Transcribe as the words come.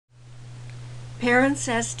Parents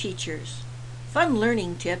as Teachers. Fun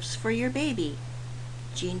learning tips for your baby.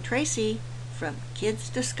 Jean Tracy from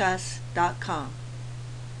KidsDiscuss.com.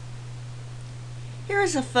 Here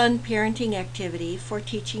is a fun parenting activity for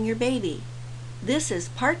teaching your baby. This is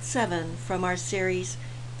part 7 from our series,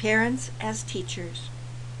 Parents as Teachers.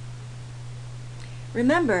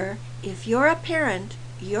 Remember, if you're a parent,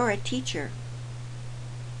 you're a teacher.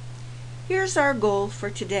 Here's our goal for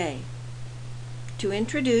today: to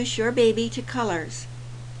introduce your baby to colors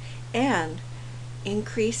and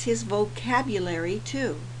increase his vocabulary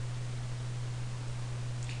too.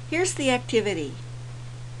 Here's the activity.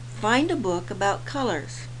 Find a book about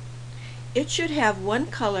colors. It should have one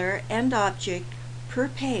color and object per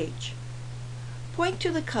page. Point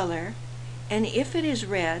to the color, and if it is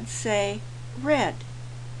red, say red.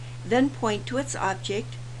 Then point to its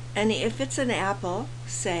object, and if it's an apple,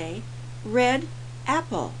 say red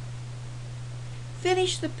apple.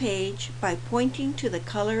 Finish the page by pointing to the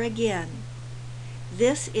color again.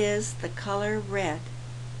 This is the color red.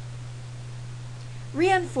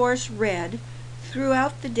 Reinforce red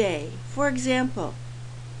throughout the day. For example,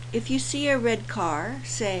 if you see a red car,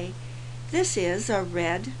 say, "This is a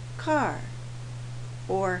red car,"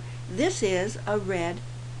 or "This is a red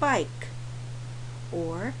bike,"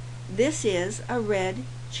 or "This is a red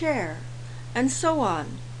chair," and so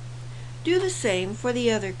on. Do the same for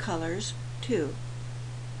the other colors too.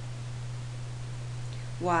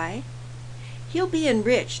 Why? He'll be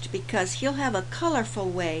enriched because he'll have a colorful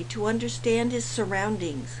way to understand his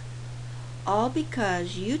surroundings, all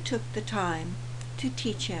because you took the time to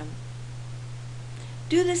teach him.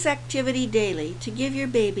 Do this activity daily to give your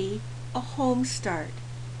baby a home start,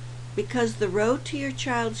 because the road to your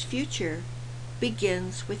child's future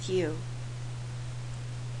begins with you.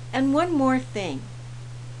 And one more thing,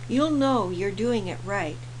 you'll know you're doing it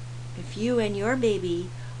right if you and your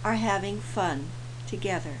baby are having fun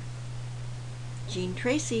together. Jean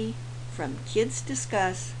Tracy from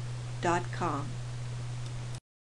KidsDiscuss.com.